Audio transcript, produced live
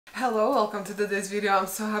Hello, welcome to today's video. I'm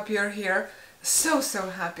so happy you're here. So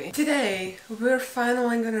happy. Today we're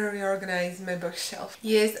finally gonna reorganize my bookshelf.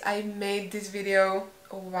 Yes, I made this video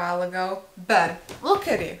a while ago, but look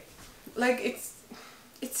at it. Like it's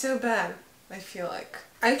so bad, I feel like.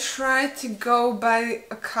 I tried to go by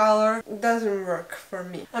a color, it doesn't work for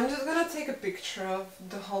me. I'm just gonna take a picture of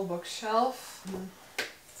the whole bookshelf.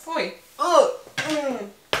 Foy. Oh!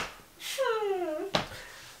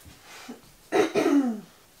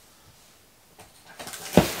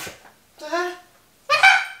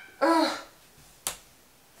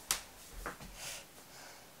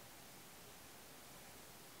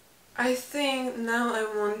 I think now I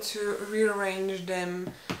want to rearrange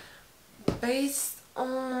them based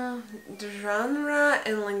on the genre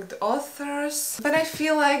and like the authors, but I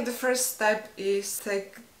feel like the first step is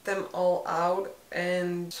take them all out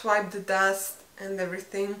and swipe the dust and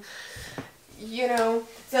everything, you know.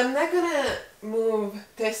 So I'm not gonna move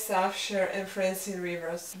Tessa Afshar and Francine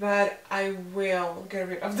Rivers, but I will get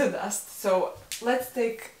rid of the dust. So let's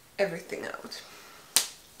take everything out.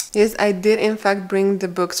 Yes, I did in fact bring the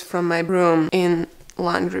books from my room in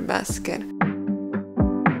laundry basket.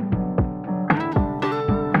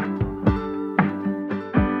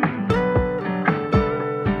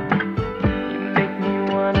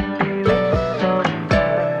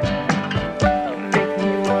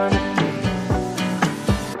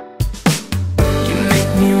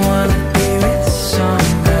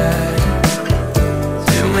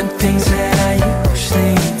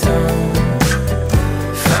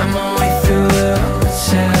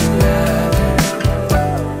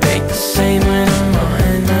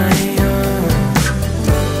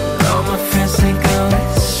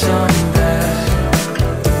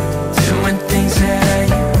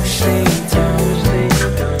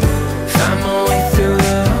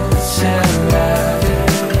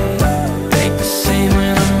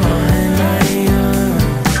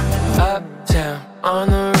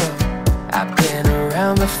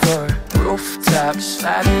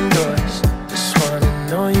 Sliding doors, just wanna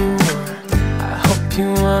know you more. I hope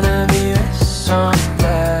you wanna be with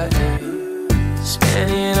somebody,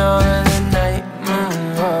 spending all of the night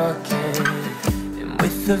moonwalking, and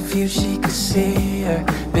with the view she could see her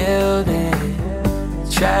building.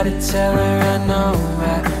 Try to tell her I know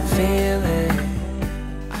I feel it.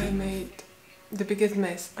 I made the biggest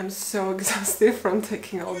mess. I'm so exhausted from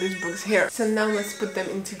taking all these books here. So now let's put them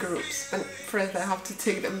into groups, but first I have to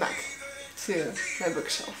take them back to my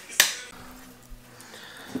bookshelf.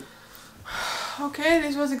 Okay,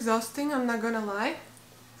 this was exhausting, I'm not gonna lie.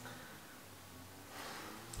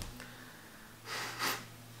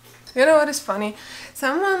 You know what is funny?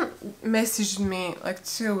 Someone messaged me like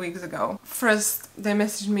 2 weeks ago. First, they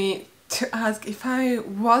messaged me to ask if I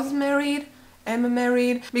was married, am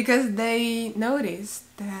married, because they noticed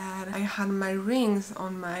that I had my rings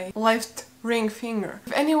on my left ring finger.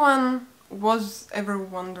 If anyone was ever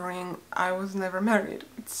wondering, I was never married.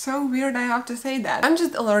 It's so weird I have to say that. I'm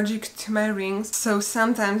just allergic to my rings, so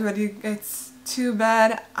sometimes when it gets too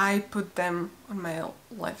bad, I put them on my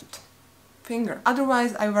left finger.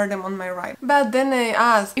 Otherwise, I wear them on my right. But then I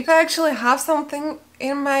asked if I actually have something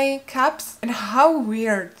in my cups, and how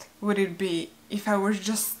weird would it be if I was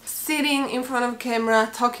just sitting in front of camera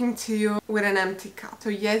talking to you with an empty cup. So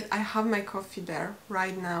yes, I have my coffee there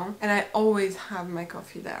right now, and I always have my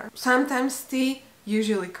coffee there. Sometimes tea,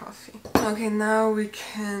 usually coffee. Okay, now we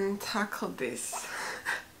can tackle this.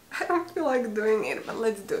 I don't feel like doing it, but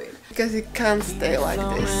let's do it. Because it can't stay like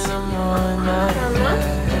this.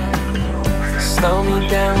 Slow me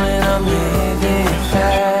down when I'm living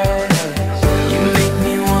fast. You make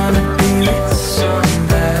me wanna be with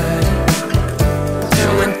somebody,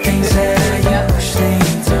 doing things that I usually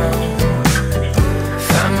don't.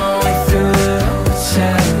 Find my way through the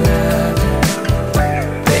hotel lobby,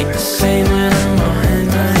 make the same when I'm on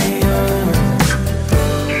my own.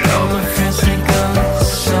 All my friends think I'm with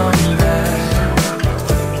somebody,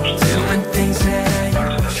 doing things that I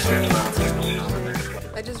usually don't.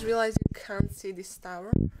 I just realized you can't see this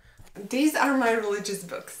tower. These are my religious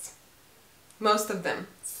books. Most of them.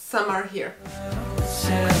 Some are here.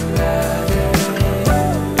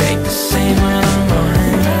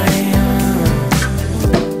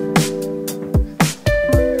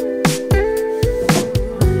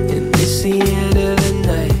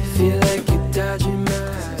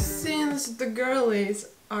 Since the girlies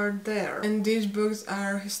are there, and these books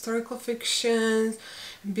are historical fictions,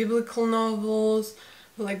 biblical novels,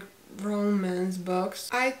 like romance books,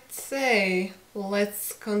 I'd say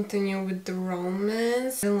let's continue with the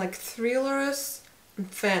romance and like thrillers and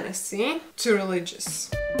fantasy to religious.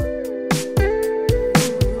 And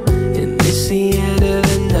it's the end of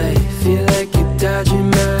the night.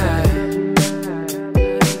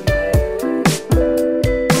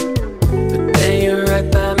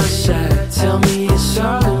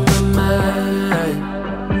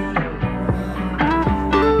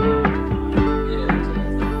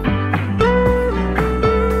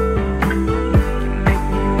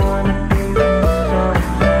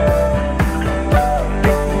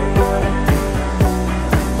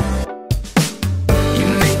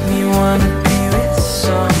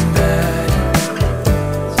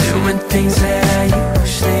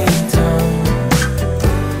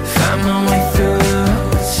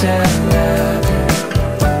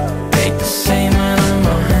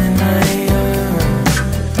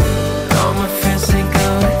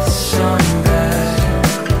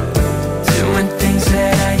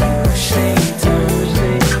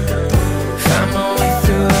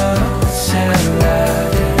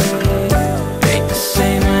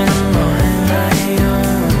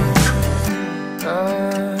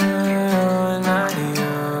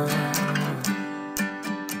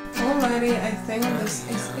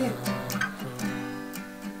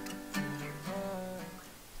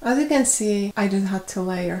 can see, I just had to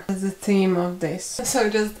layer. That's the theme of this. So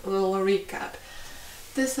just a little recap.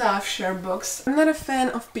 This share books. I'm not a fan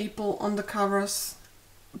of people on the covers,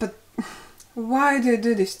 but why do you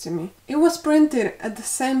do this to me? It was printed at the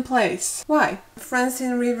same place. Why?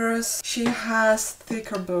 Francine Rivers, she has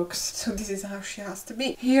thicker books, so this is how she has to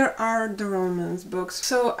be. Here are the romance books.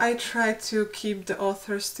 So I try to keep the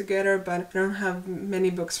authors together, but I don't have many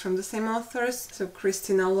books from the same authors. So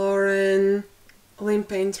Christina Lauren, Lynn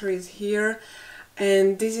Painter is here,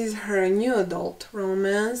 and this is her new adult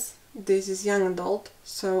romance. This is young adult,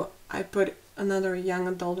 so I put another young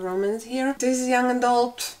adult romance here. This is young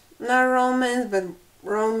adult, not romance, but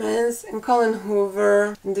romance, and Colin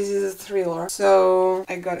Hoover. And this is a thriller, so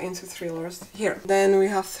I got into thrillers here. Then we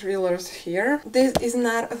have thrillers here. This is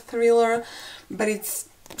not a thriller, but it's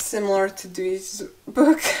similar to this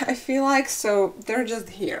book, I feel like, so they're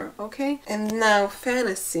just here, okay? And now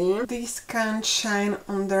fantasy. These can't shine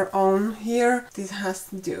on their own here. This has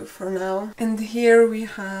to do for now. And here we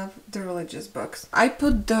have the religious books. I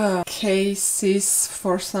put the cases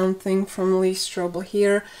for something from Lee Strobel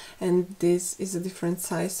here, and this is a different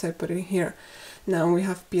size, so I put it here. Now we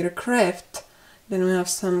have Peter Kraft. Then we have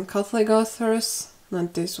some Catholic authors,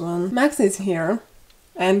 not this one. Max is here.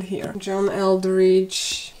 And here, John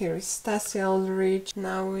Eldridge, here is Stacey Eldridge.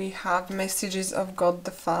 Now we have Messages of God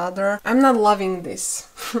the Father. I'm not loving this.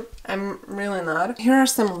 I'm really not. Here are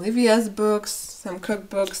some Olivia's books, some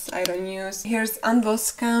cookbooks I don't use. Here's Anne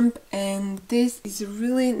Voskamp, and this is a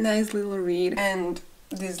really nice little read. And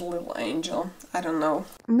this little angel, I don't know.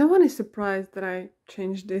 No one is surprised that I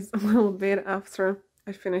changed this a little bit after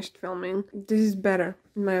I finished filming. This is better,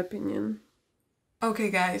 in my opinion.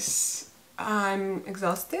 Okay guys, I'm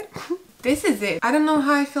exhausted. This is it. I don't know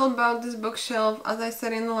how I feel about this bookshelf. As I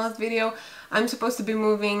said in the last video, I'm supposed to be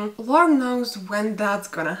moving. Lord knows when that's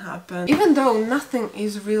gonna happen. Even though nothing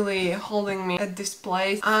is really holding me at this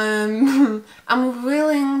place, I'm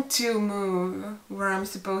willing to move where I'm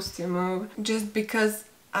supposed to move just because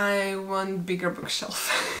I want bigger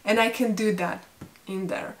bookshelf. And I can do that in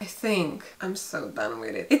there. I think I'm so done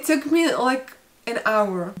with it. It took me like an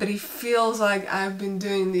hour, but it feels like I've been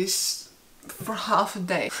doing this for half a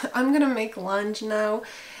day. I'm gonna make lunch now,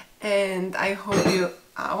 and I hope you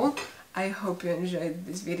enjoyed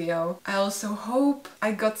this video. I also hope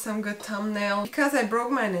I got some good thumbnail because I broke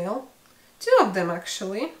my nail. 2 of them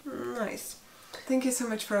actually. Nice. Thank you so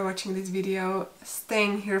much for watching this video,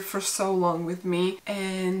 staying here for so long with me,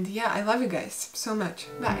 and yeah, I love you guys so much.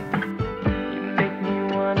 Bye.